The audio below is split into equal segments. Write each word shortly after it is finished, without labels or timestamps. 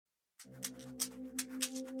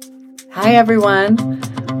Hi, everyone.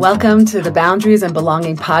 Welcome to the Boundaries and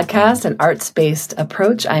Belonging podcast, an arts-based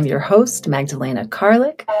approach. I'm your host, Magdalena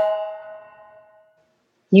Karlick.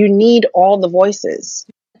 You need all the voices.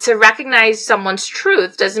 To recognize someone's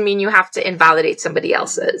truth doesn't mean you have to invalidate somebody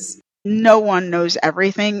else's. No one knows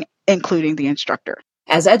everything, including the instructor.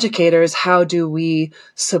 As educators, how do we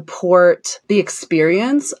support the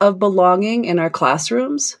experience of belonging in our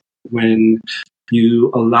classrooms? When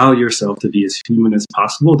you allow yourself to be as human as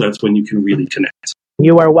possible, that's when you can really connect.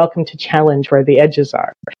 You are welcome to challenge where the edges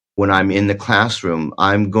are. When I'm in the classroom,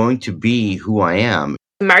 I'm going to be who I am.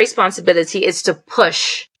 My responsibility is to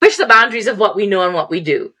push the boundaries of what we know and what we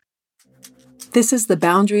do. This is the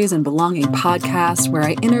Boundaries and Belonging podcast, where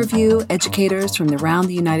I interview educators from around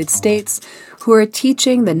the United States who are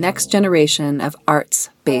teaching the next generation of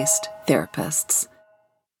arts-based therapists.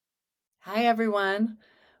 Hi, everyone.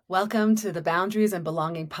 Welcome to the Boundaries and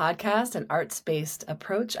Belonging podcast, an arts-based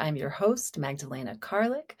approach. I'm your host, Magdalena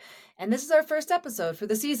Karlick, and this is our first episode for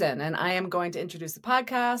the season, and I am going to introduce the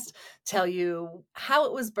podcast, tell you how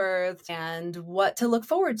it was birthed, and what to look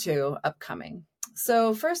forward to upcoming.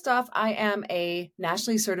 So first off, I am a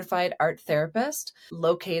nationally certified art therapist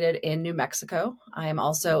located in New Mexico. I am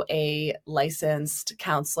also a licensed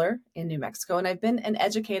counselor in New Mexico, and I've been an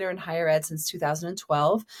educator in higher ed since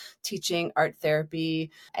 2012, teaching art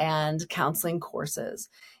therapy and counseling courses.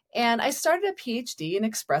 And I started a PhD in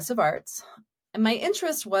expressive arts, and my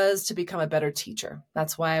interest was to become a better teacher.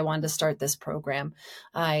 That's why I wanted to start this program.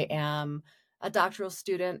 I am a doctoral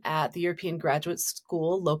student at the European Graduate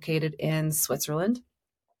School located in Switzerland.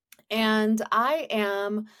 And I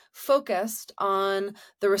am focused on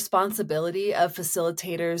the responsibility of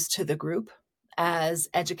facilitators to the group as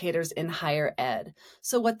educators in higher ed.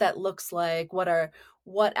 So what that looks like, what our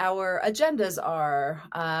agendas are,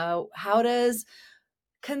 how does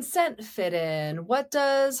consent fit in, what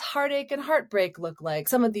does heartache and heartbreak look like?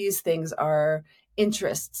 Some of these things are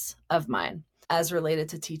interests of mine as related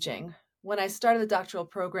to teaching. When I started the doctoral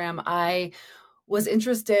program, I was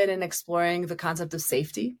interested in exploring the concept of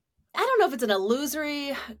safety. I don't know if it's an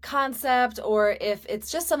illusory concept or if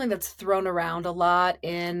it's just something that's thrown around a lot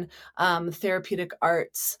in therapeutic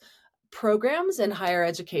arts programs in higher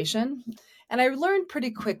education. And I learned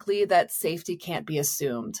pretty quickly that safety can't be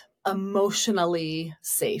assumed. Emotionally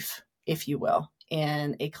safe, if you will,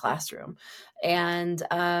 in a classroom. And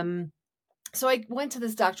so I went to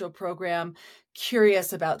this doctoral program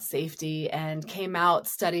curious about safety and came out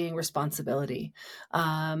studying responsibility,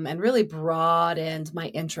 and really broadened my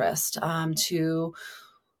interest to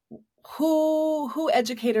who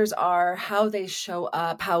educators are, how they show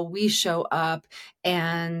up, how we show up,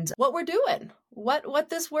 and what we're doing, what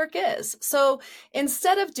this work is. So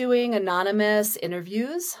instead of doing anonymous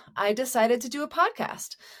interviews, I decided to do a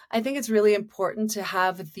podcast. I think it's really important to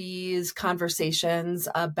have these conversations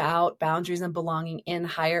about boundaries and belonging in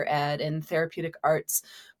higher ed and therapeutic arts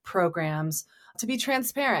programs to be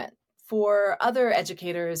transparent for other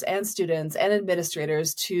educators and students and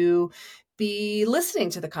administrators to be listening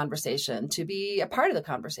to the conversation, to be a part of the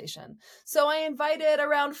conversation. So I invited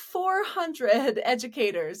around 400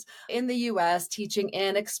 educators in the U.S. teaching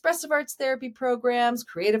in expressive arts therapy programs,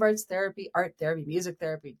 creative arts therapy, art therapy, music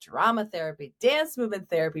therapy, drama therapy, dance movement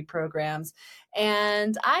therapy programs.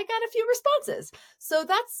 And I got a few responses. So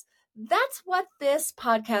that's what this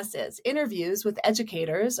podcast is. Interviews with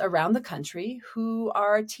educators around the country who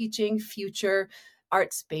are teaching future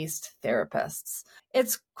arts-based therapists.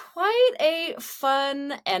 It's quite a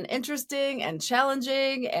fun and interesting and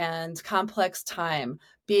challenging and complex time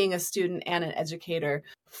being a student and an educator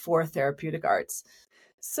for therapeutic arts.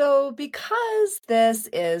 So because this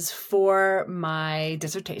is for my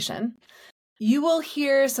dissertation, you will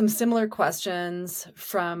hear some similar questions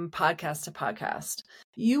from podcast to podcast.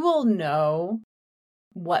 You will know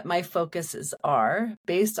what my focuses are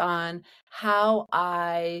based on how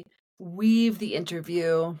I weave the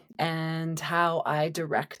interview and how I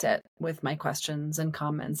direct it with my questions and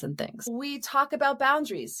comments and things. We talk about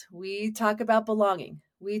boundaries. We talk about belonging.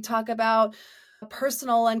 We talk about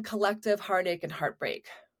personal and collective heartache and heartbreak,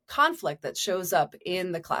 conflict that shows up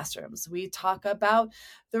in the classrooms. We talk about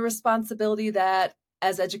the responsibility that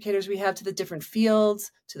as educators we have to the different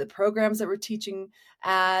fields, to the programs that we're teaching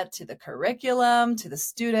at, to the curriculum, to the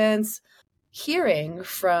students. Hearing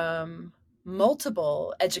from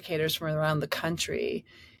multiple educators from around the country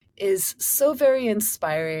is so very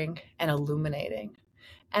inspiring and illuminating.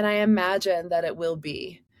 And I imagine that it will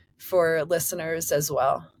be for listeners as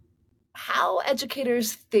well. How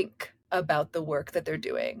educators think about the work that they're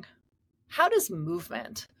doing. How does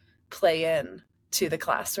movement play in to the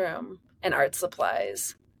classroom and art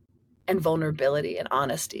supplies and vulnerability and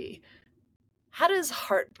honesty? How does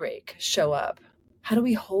heartbreak show up? How do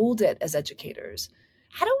we hold it as educators?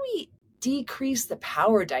 How do we decrease the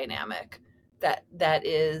power dynamic that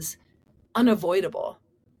is unavoidable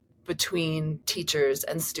between teachers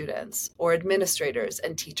and students or administrators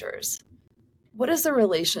and teachers? What does the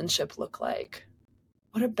relationship look like?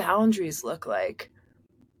 What do boundaries look like?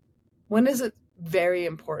 When is it very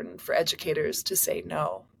important for educators to say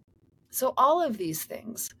no? So all of these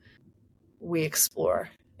things we explore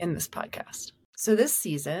in this podcast. So this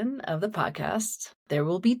season of the podcast, there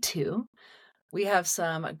will be 2. We have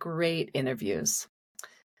some great interviews.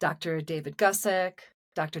 Dr. David Gusick,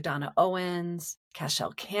 Dr. Donna Owens,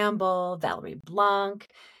 Cashel Campbell, Valerie Blanc,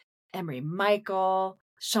 Emery Michael,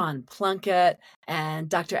 Sean Plunkett, and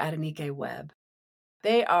Dr. Adenike Webb.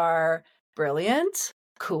 They are brilliant,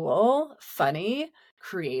 cool, funny,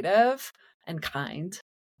 creative, and kind.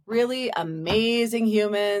 Really amazing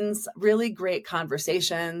humans, really great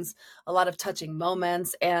conversations, a lot of touching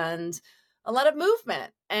moments, and a lot of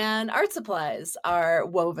movement and art supplies are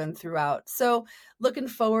woven throughout. So looking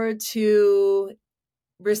forward to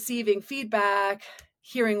receiving feedback,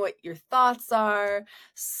 hearing what your thoughts are.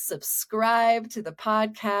 Subscribe to the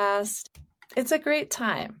podcast. It's a great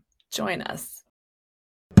time. Join us.